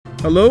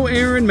Hello,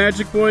 Aaron,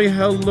 Magic Boy.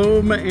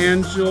 Hello, my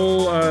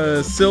Angel,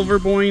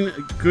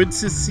 Silverboyne. Good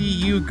to see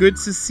you. Good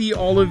to see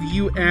all of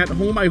you at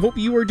home. I hope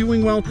you are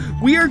doing well.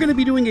 We are going to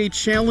be doing a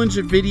challenge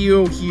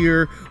video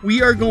here.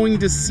 We are going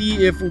to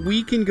see if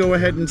we can go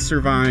ahead and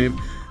survive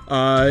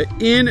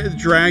in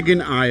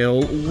Dragon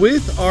Isle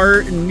with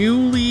our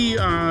newly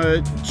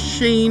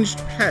changed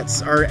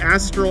pets, our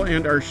astral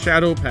and our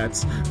shadow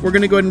pets. We're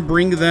going to go ahead and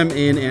bring them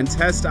in and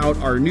test out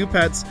our new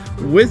pets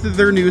with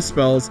their new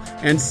spells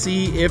and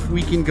see if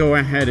we can go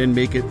ahead and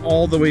make it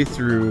all the way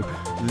through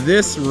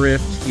this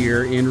rift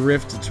here in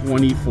Rift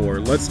 24.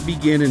 Let's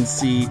begin and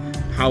see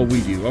how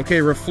we do. Okay,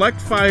 Reflect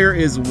Fire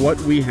is what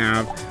we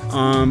have.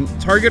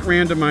 Target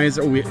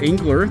Randomizer,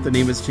 Angler, the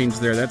name has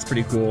changed there, that's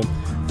pretty cool.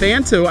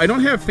 Fanto, I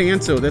don't have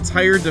Fanto, that's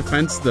higher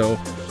defense though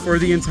for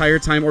the entire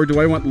time, or do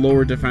I want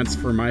lower defense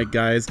for my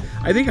guys?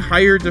 I think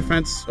higher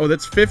defense, oh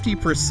that's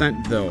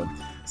 50% though.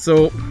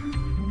 So,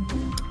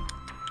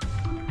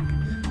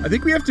 I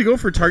think we have to go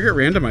for Target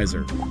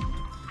Randomizer.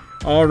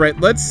 Alright,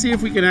 let's see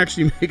if we can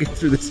actually make it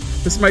through this.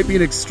 This might be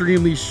an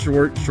extremely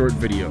short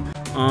video.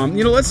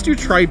 You know, let's do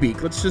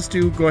Tribeak. Let's just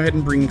go ahead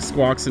and bring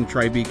Squawks and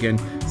Tribeak in.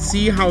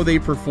 See how they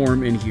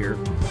perform in here.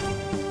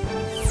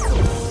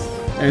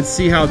 And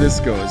see how this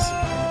goes.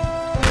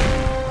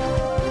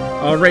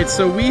 Alright,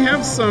 so we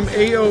have some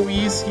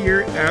AoEs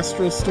here.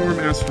 Astral Storm,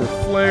 Astral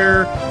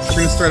Flare. We're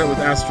going to start out with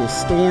Astral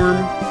Storm.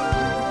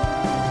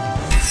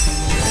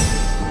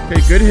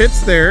 Okay, good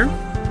hits there.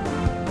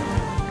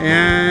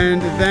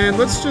 And then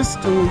let's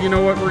just do, you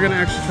know what, we're going to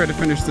actually try to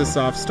finish this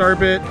off.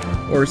 Starbit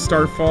or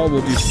Starfall.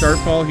 We'll do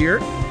Starfall here.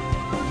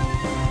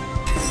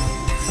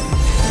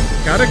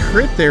 Got a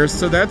crit there,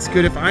 so that's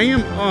good. If I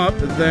am up,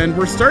 then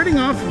we're starting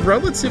off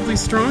relatively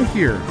strong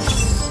here.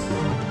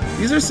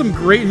 These are some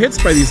great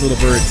hits by these little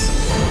birds.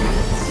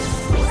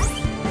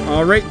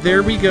 Alright,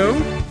 there we go.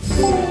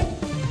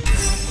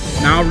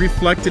 Now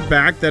reflected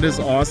back. That is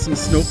awesome.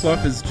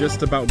 Snowfluff is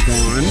just about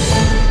gone.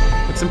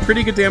 But some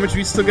pretty good damage.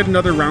 We still get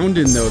another round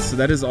in though, so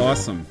that is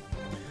awesome.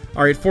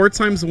 Alright, 4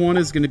 times 1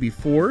 is going to be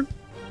 4.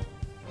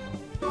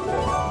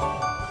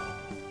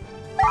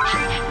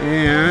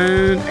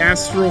 And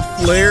Astral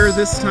Flare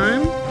this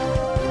time.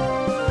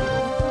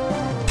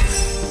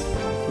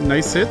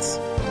 Nice hits.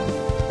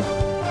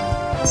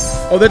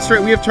 Oh, that's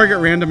right. We have Target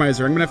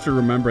Randomizer. I'm going to have to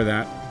remember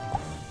that.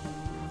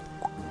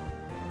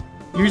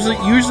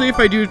 Usually if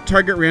I do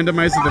Target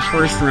Randomizer the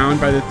first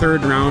round, by the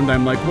 3rd round,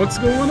 I'm like, what's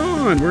going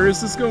on? Where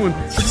is this going?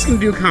 We're just going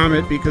to do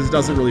Comet because it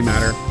doesn't really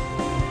matter.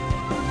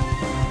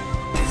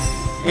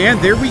 And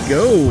there we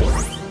go.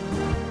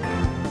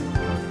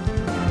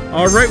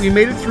 Alright, we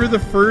made it through the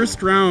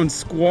first round.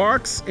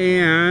 Squawks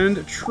and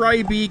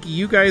Tribeak,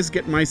 you guys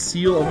get my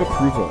seal of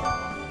approval.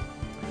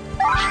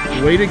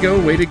 Way to go,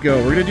 way to go.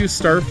 We're going to do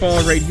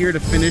Starfall right here to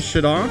finish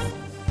it off.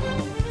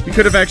 We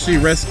could have actually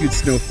rescued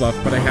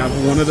Snowfluff, but I have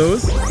one of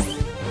those.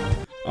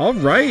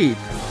 Alright.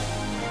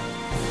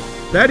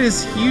 That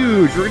is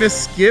huge. We're going to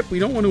skip. We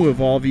don't want to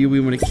evolve you. We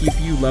want to keep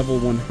you level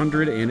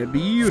 100, and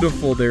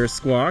beautiful there,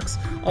 Squawks.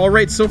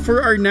 Alright, so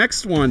for our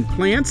next one,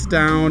 Plants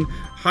Down,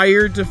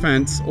 Higher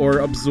Defense, or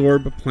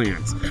Absorb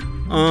Plants.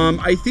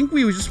 I think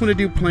we just want to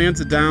do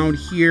Plants Down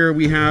here.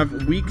 We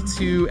have Week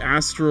 2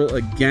 Astral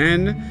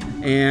again,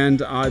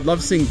 and I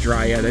love seeing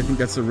Dryad. I think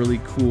that's a really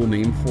cool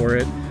name for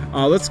it.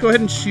 Let's go ahead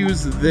and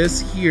choose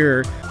this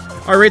here.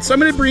 Alright, so I'm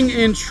going to bring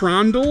in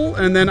Trondle,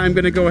 and then I'm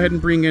going to go ahead and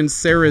bring in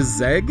Sarah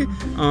Zeg.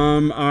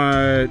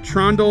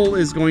 Trondle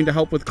is going to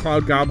help with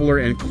Cloud Gobbler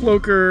and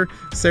Cloaker.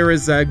 Sarah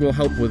Zeg will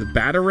help with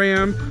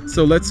Bataram.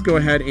 So let's go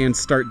ahead and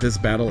start this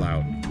battle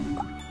out.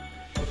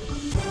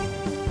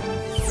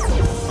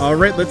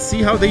 Alright, let's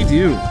see how they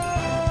do.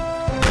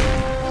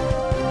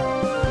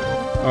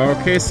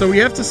 Okay, so we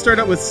have to start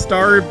out with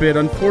Starbit.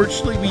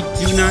 Unfortunately, we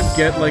do not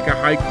get like a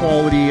high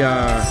quality...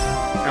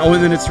 Oh,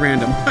 and then it's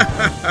random.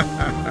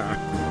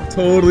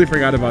 Totally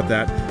forgot about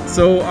that.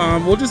 So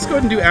we'll just go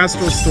ahead and do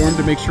Astral Storm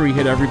to make sure we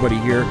hit everybody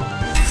here.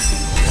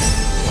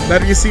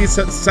 That you see,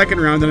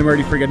 second round, and I'm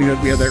already forgetting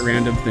that we have that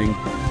random thing.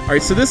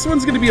 Alright, so this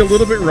one's going to be a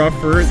little bit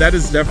rougher. That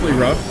is definitely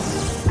rough.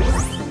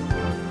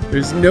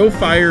 There's no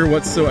fire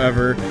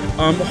whatsoever.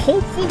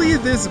 Hopefully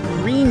this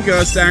Green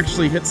Gust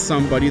actually hits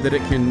somebody that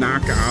it can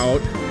knock out.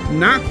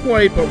 Not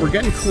quite, but we're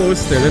getting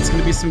close there. That's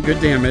going to be some good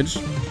damage.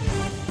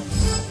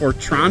 Or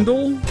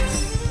Trondle.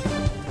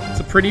 It's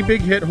a pretty big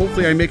hit.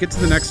 Hopefully I make it to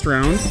the next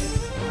round.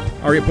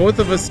 Alright, both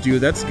of us do.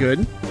 That's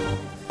good.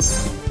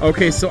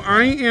 Okay, so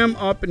I am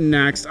up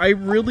next. I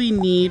really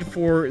need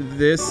for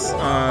this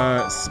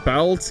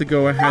spell to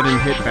go ahead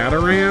and hit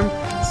Bataram.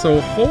 So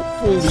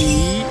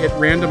hopefully it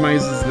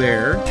randomizes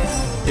there.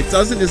 It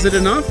doesn't. Is it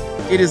enough?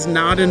 It is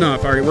not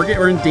enough. Alright,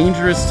 we're in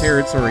dangerous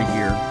territory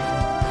here.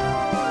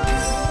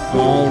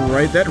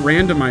 Alright, that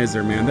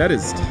randomizer, man, that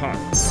is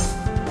tough.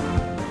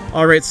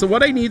 Alright, so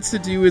what I need to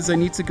do is I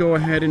need to go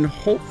ahead and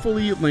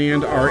hopefully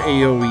land our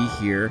AoE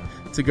here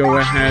to go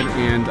ahead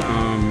and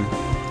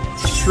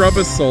Shrub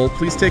Assault.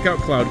 Please take out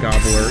Cloud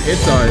Gobbler. It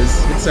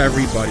does. It's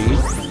everybody.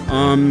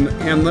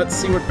 And let's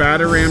see what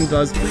Bataram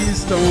does.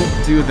 Please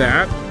don't do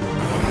that.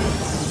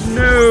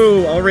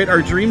 No! Alright,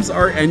 our dreams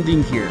are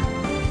ending here.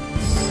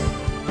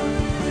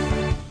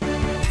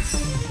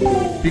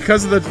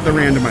 Because of the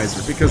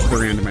randomizer. Because of the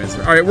randomizer.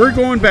 Alright, we're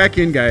going back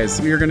in, guys.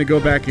 We are going to go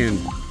back in.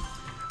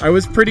 I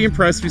was pretty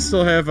impressed. We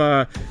still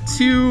have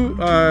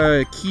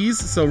 2 keys.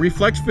 So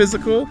reflect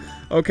physical.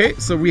 Okay,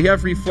 so we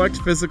have reflect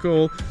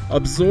physical,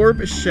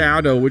 absorb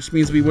shadow, which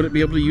means we wouldn't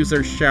be able to use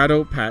our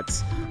shadow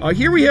pets.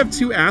 Here we have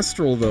 2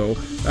 astral though,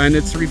 and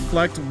it's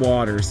reflect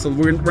water. So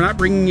we're not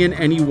bringing in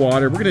any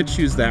water. We're gonna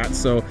choose that.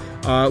 So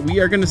we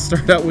are gonna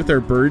start out with our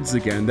birds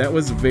again. That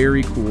was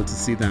very cool to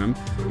see them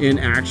in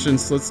action.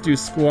 So let's do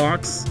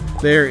Squawks.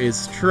 There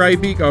is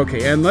Tribeak.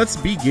 Okay, and let's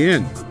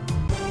begin.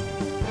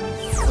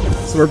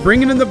 So we're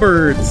bringing in the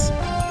birds.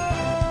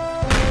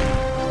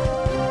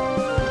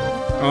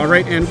 All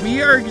right, and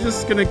we are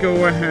just gonna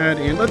go ahead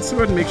and let's go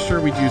ahead and make sure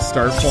we do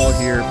Starfall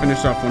here,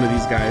 finish off one of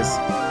these guys.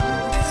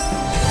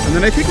 And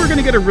then I think we're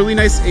gonna get a really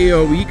nice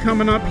AoE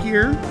coming up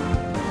here.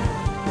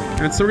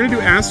 And so we're gonna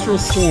do Astral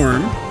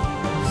Storm.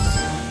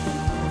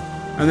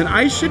 And then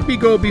I should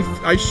go before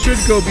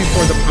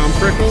the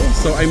Pomprickle,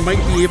 so I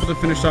might be able to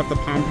finish off the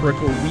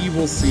Pomprickle. We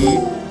will see.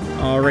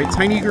 All right,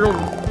 Tiny Girl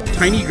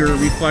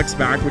reflects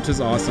back, which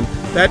is awesome.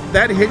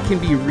 That hit can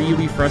be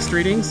really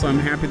frustrating, so I'm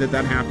happy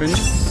that happened.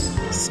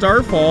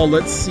 Starfall,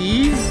 let's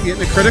see.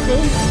 Getting a critical?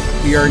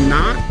 We are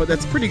not, but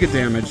that's pretty good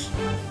damage.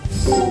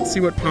 Let's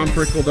see what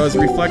Pomprickle does.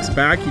 Reflects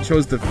back. He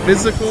chose the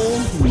physical.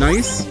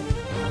 Nice.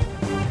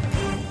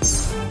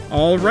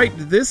 All right,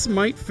 this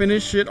might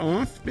finish it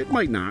off. It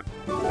might not.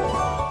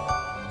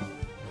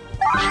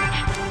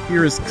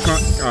 Here is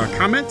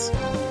Comet.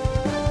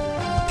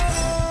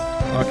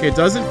 Okay, it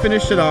doesn't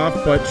finish it off,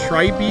 but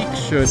Tribeak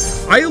should.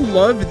 I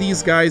love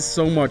these guys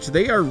so much.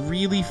 They are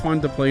really fun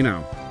to play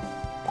now.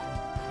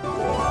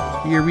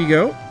 Here we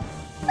go.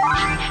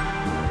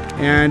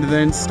 And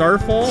then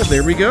Starfall.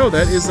 There we go.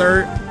 That is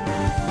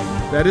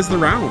the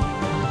round.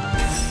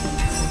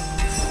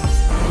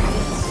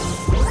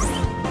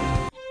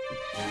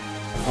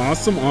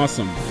 Awesome,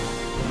 awesome.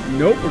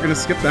 Nope, we're gonna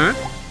skip that.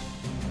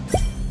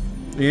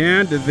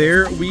 And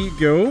there we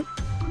go.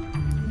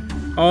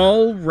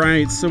 All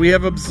right, so we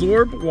have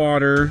Absorb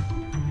Water,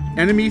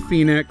 Enemy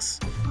Phoenix,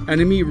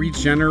 Enemy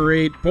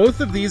Regenerate. Both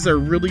of these are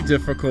really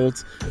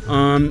difficult.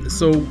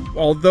 So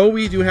although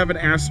we do have an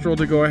Astral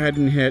to go ahead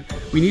and hit,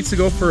 we need to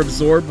go for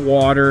Absorb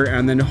Water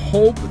and then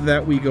hope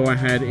that we go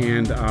ahead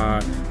and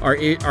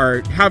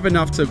have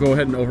enough to go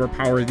ahead and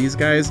overpower these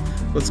guys.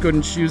 Let's go ahead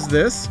and choose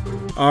this.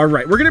 All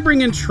right, we're gonna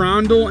bring in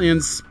Trondle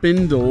and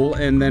Spindle,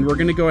 and then we're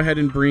gonna go ahead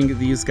and bring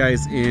these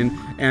guys in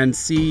and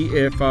see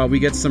if we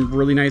get some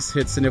really nice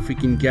hits and if we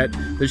can get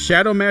the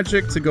Shadow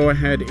Magic to go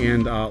ahead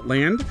and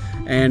land,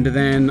 and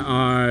then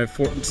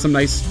for some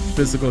nice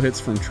physical hits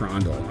from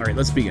Trondle. All right,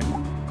 let's begin.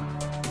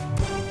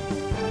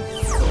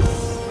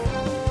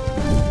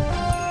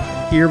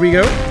 Here we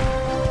go.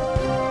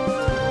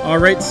 All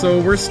right,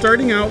 so we're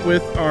starting out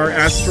with our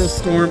Astral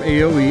Storm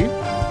AoE.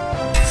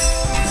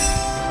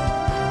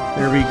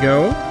 There we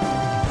go.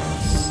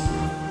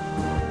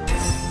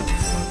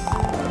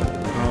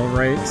 All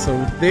right,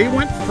 so they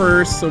went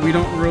first, so we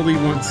don't really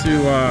want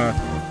to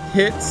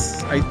hit.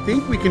 I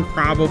think we can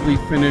probably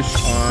finish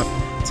off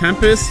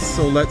Tempest,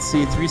 so let's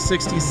see,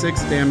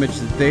 366 damage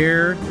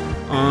there.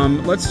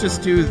 Let's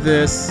just do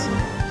this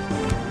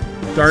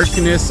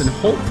Darkness, and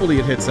hopefully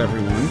it hits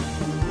everyone.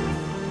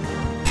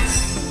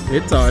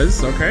 It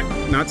does. Okay,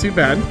 not too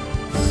bad.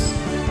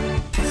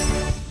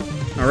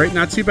 All right,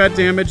 not too bad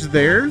damage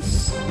there.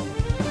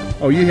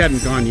 Oh, you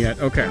hadn't gone yet.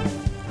 Okay,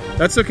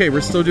 that's okay.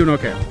 We're still doing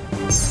okay.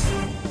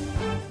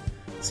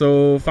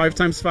 So 5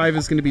 times 5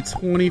 is going to be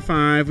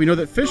 25. We know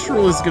that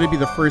Fisherel is going to be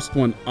the first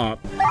one up.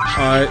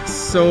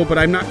 But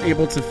I'm not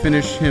able to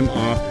finish him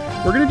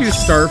off. We're going to do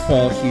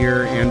Starfall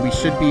here, and we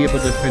should be able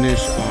to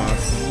finish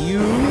off you,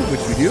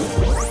 which we do.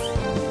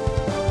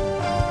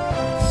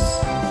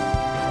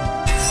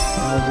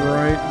 All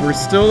right, we're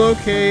still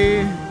okay.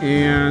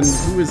 And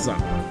who is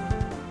up?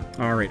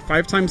 All right,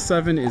 5 times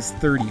 7 is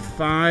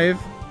 35.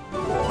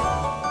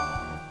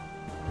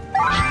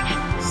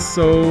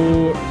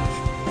 So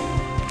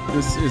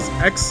this is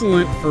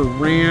excellent for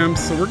Ram,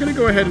 so we're going to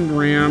go ahead and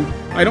Ram.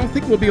 I don't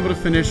think we'll be able to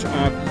finish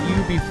off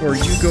you before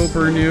you go,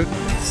 Burnute,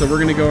 so we're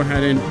going to go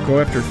ahead and go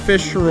after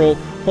Fisherel.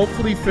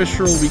 Hopefully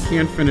Fisherel we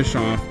can finish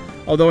off,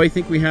 although I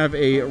think we have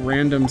a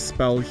random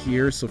spell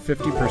here, so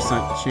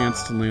 50%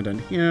 chance to land on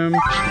him.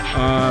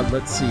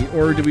 Let's see,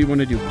 or do we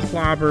want to do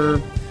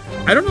Clobber?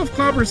 I don't know if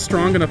Clobber is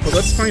strong enough, but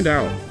let's find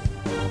out.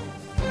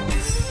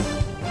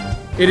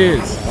 It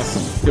is.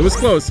 Awesome. It was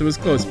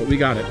close, but we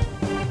got it.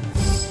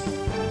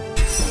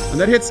 And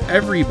that hits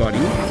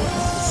everybody.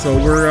 So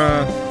we're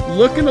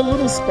looking a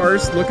little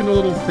sparse, looking a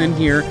little thin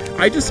here.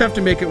 I just have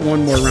to make it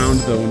one more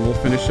round, though, and we'll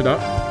finish it up.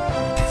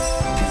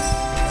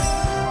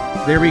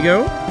 There we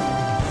go.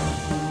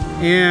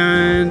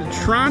 And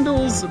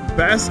Trondle's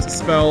best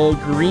spell,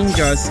 Green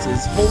Gust,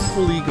 is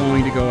hopefully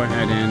going to go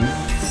ahead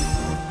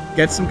and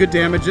get some good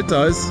damage. It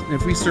does.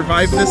 If we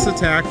survive this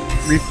attack,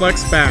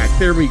 reflects back.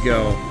 There we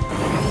go.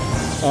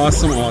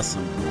 Awesome,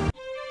 awesome.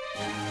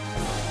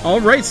 All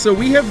right, so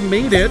we have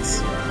made it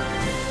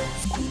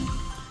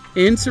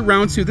into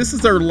round 2. This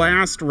is our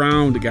last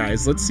round,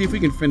 guys. Let's see if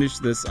we can finish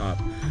this up.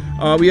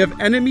 We have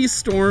enemy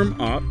storm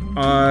up.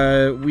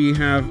 We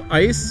have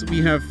ice. We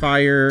have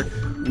fire.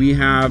 We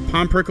have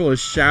Palm Prickle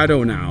as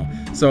shadow now.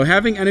 So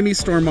having enemy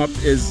storm up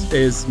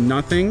is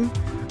nothing.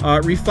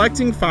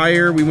 Reflecting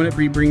fire, we wouldn't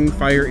be bringing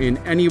fire in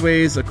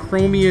anyways.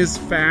 Acromy is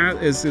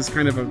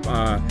kind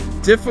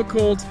of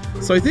difficult.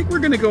 So I think we're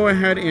going to go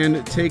ahead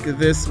and take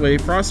this way.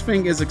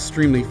 Frostfang is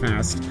extremely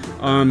fast.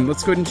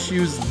 Let's go ahead and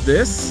choose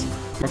this.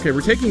 Okay,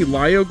 we're taking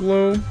Lyo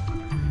Glow.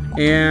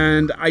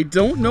 And I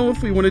don't know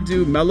if we want to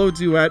do Mellow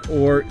Duet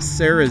or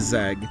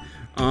Sarazeg.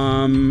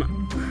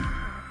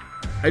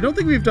 I don't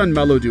think we've done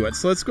Mellow Duet,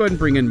 so let's go ahead and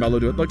bring in Mellow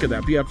Duet. Look at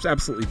that. It's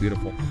absolutely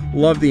beautiful.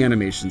 Love the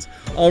animations.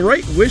 All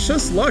right, wish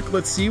us luck.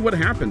 Let's see what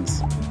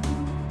happens.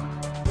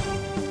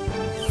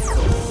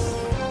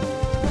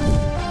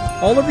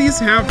 All of these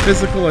have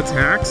physical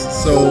attacks,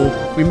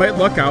 so we might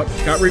luck out.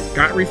 Got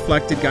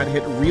reflected, got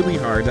hit really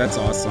hard. That's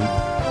awesome.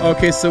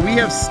 Okay, so we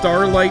have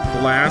Starlight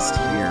Blast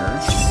here.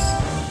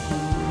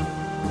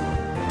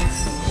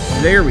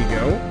 There we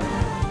go.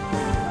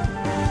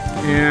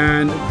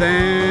 And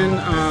then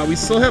we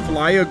still have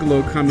Lyo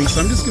Glow coming, so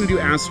I'm just going to do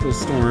Astral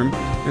Storm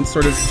and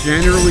sort of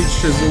generally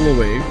chisel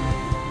away.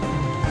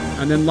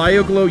 And then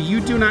Lyo Glow, you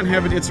do not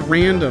have it. It's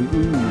random.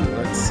 Ooh,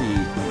 let's see.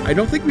 I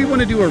don't think we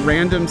want to do a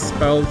random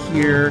spell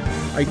here.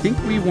 I think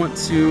we want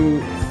to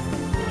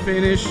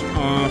finish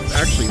off,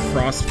 actually,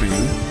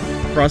 Frostfang.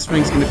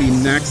 Frostfang's going to be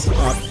next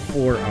up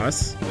for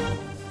us.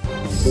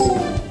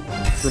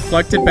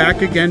 Reflected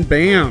back again.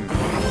 Bam!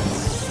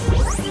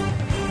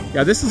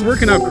 Yeah, this is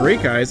working out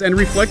great, guys. And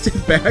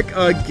reflected back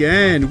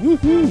again.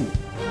 Woohoo!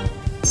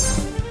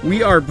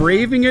 We are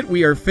braving it.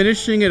 We are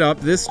finishing it up.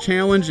 This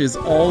challenge is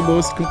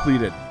almost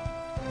completed.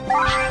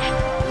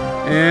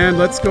 And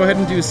let's go ahead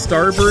and do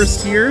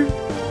Starburst here.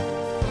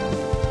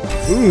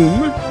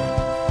 Boom.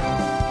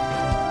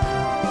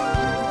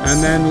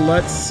 And then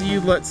let's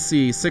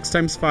see. 6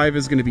 times 5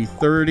 is going to be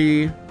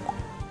 30.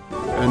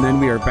 And then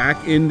we are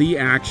back in the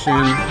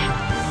action.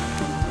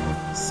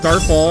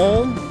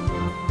 Starfall.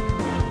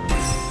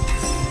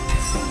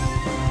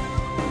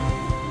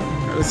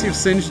 Let's see if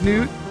Singe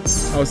Newt.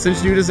 Oh,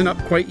 Singe Newt isn't up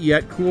quite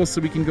yet. Cool, so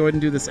we can go ahead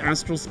and do this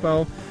Astral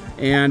Spell,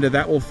 and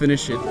that will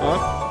finish it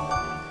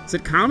up. Is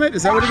it Comet?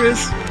 Is that what it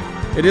is?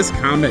 It is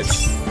Comet.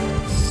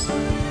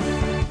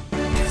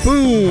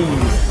 Boom!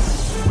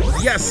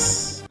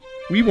 Yes!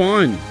 We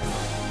won.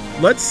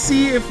 Let's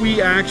see if we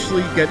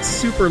actually get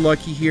super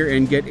lucky here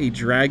and get a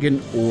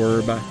Dragon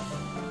Orb.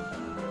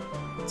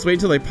 Let's wait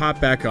until they pop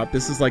back up.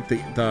 This is like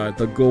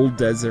the gold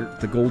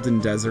desert, the golden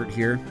desert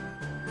here.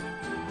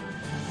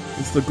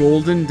 Since the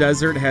golden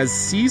desert has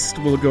ceased,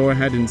 we'll go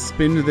ahead and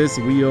spin this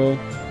wheel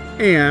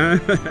and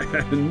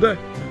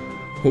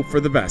hope for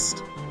the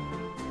best.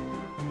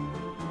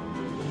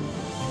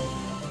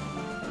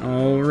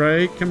 All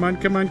right, come on,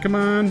 come on, come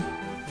on.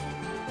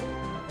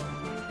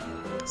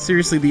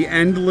 Seriously, the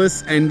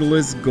endless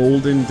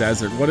golden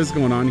desert. What is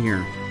going on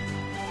here?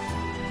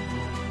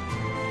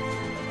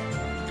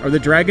 Are the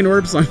Dragon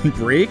Orbs on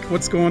break?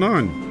 What's going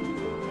on?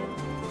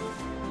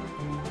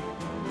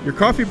 Your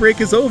coffee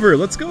break is over.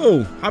 Let's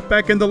go. Hop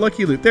back into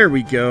Lucky Loot. There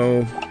we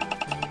go.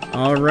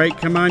 All right.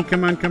 Come on,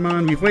 come on, come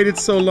on. We've waited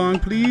so long,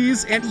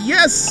 please. And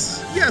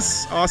yes!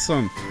 Yes!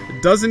 Awesome.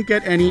 It doesn't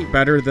get any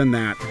better than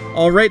that.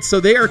 All right.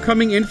 So they are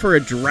coming in for a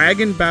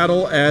dragon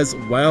battle as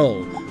well.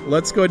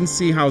 Let's go ahead and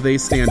see how they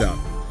stand up.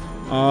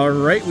 All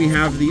right. We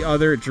have the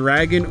other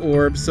Dragon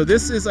Orb. So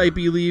this is, I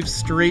believe,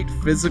 straight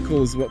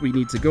physical is what we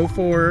need to go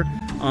for.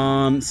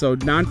 So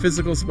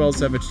non-physical spells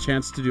have a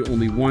chance to do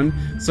only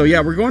one. So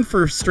yeah, we're going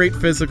for straight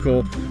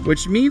physical,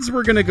 which means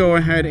we're going to go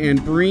ahead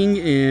and bring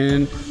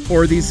in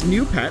for these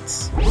new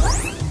pets.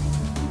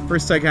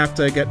 First, I have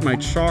to get my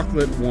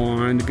chocolate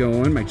wand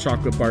going, my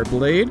chocolate bar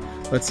blade.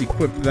 Let's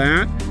equip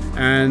that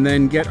and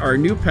then get our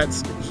new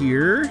pets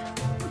here.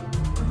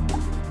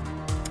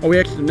 Oh, we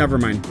actually, never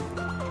mind.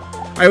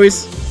 I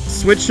always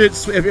switch it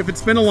if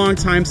it's been a long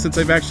time since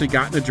I've actually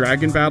gotten a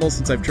dragon battle,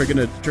 since I've triggered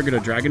a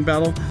dragon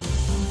battle.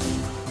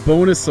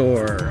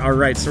 Bonusaur. All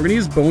right, so we're gonna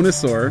use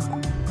Bonusaur,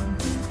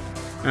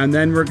 and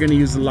then we're gonna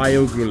use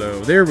Lyo Glow.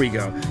 There we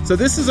go. So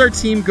this is our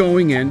team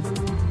going in.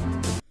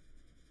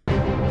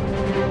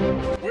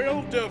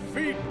 We'll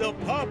defeat the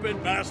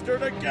Puppet Master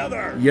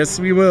together. Yes,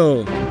 we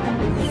will.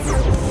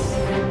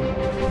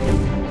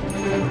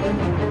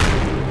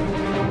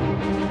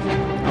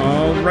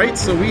 All right,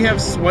 so we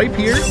have Swipe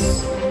here.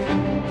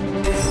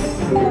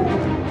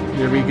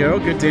 There we go.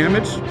 Good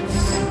damage.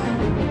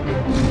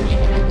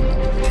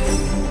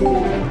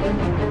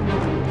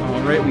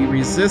 Alright, we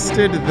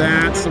resisted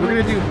that. So we're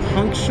going to do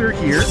Puncture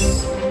here.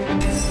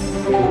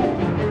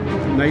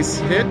 Nice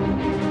hit.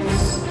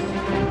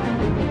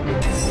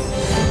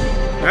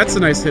 That's a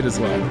nice hit as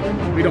well.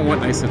 We don't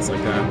want nice hits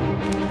like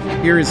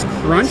that. Here is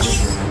Crunch.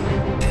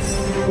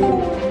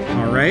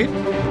 Alright.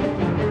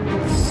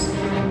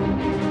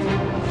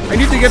 I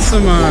need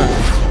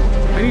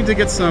to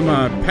get some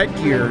pet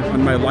gear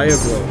on my Lyo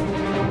Glow.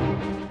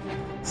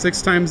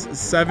 6 times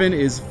 7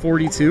 is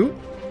 42.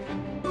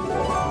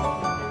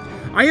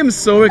 I am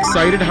so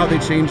excited how they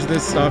changed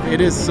this stuff.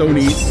 It is so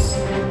neat.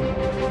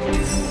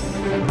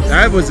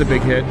 That was a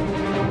big hit.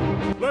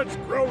 Let's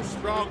grow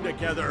strong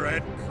together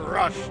and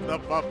crush the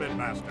Puppet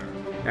Master.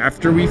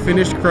 After we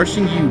finish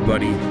crushing you,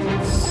 buddy.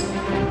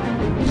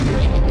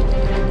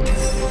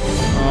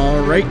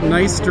 All right,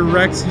 nice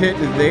direct hit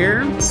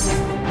there.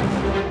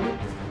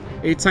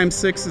 8 times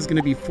 6 is going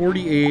to be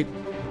 48.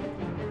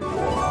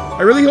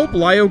 I really hope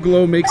Lio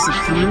Glow makes it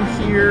through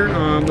here.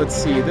 Let's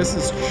see. This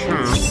is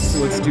Chomp, so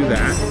let's do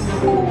that.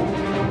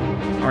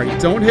 All right,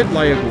 don't hit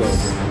Lio Glow.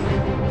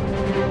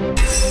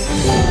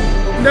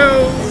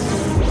 No!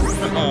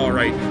 All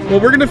right. Well,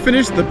 we're going to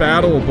finish the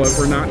battle, but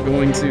we're not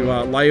going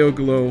to. Lio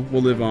Glow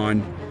will live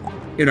on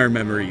in our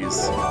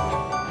memories.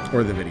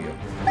 Or the video.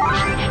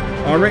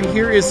 All right,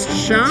 here is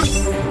Chomp.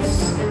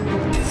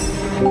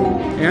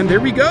 And there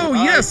we go.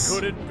 Yes! I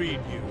couldn't beat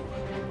you,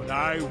 but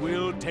I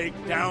will take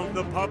down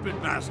the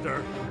Puppet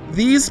Master.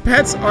 These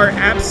pets are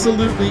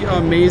absolutely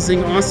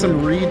amazing.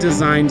 Awesome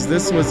redesigns.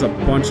 This was a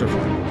bunch of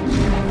fun.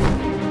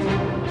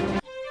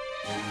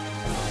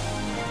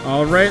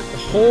 All right,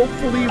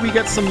 hopefully we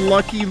get some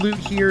lucky loot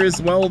here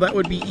as well. That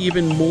would be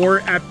even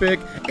more epic.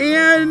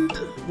 And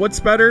what's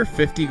better?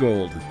 50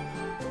 gold.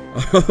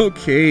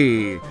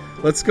 Okay,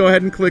 let's go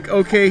ahead and click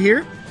OK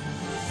here.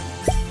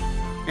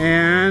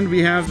 And we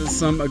have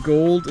some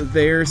gold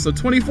there. So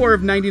 24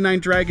 of 99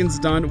 dragons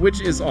done,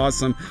 which is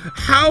awesome.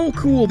 How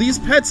cool. These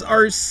pets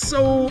are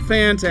so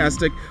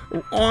fantastic.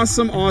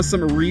 Awesome,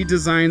 awesome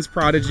redesigns,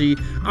 Prodigy.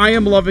 I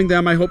am loving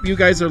them. I hope you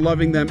guys are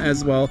loving them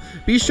as well.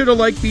 Be sure to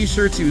like, be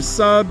sure to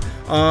sub.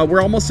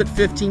 We're almost at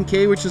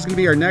 15K, which is going to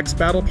be our next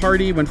battle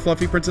party when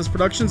Fluffy Princess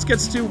Productions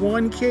gets to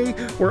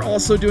 1K. We're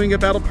also doing a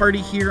battle party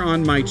here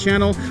on my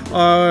channel.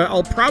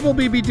 I'll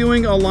probably be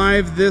doing a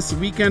live this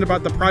weekend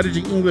about the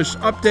Prodigy English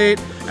update.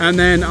 And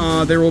then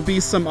there will be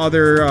some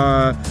other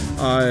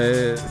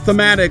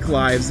thematic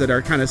lives that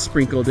are kind of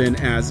sprinkled in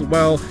as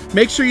well.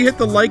 Make sure you hit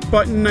the like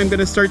button. I'm going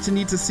to start to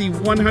need to see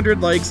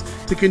 100 likes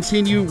to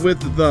continue with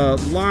the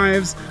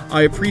lives.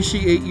 I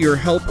appreciate your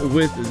help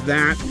with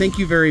that. Thank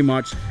you very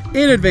much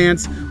in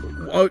advance.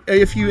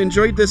 If you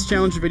enjoyed this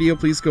challenge video,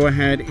 please go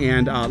ahead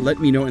and let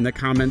me know in the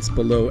comments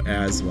below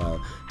as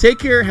well. Take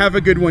care. Have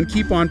a good one.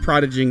 Keep on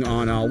prodiging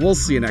on. We'll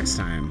see you next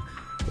time.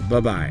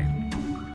 Bye-bye.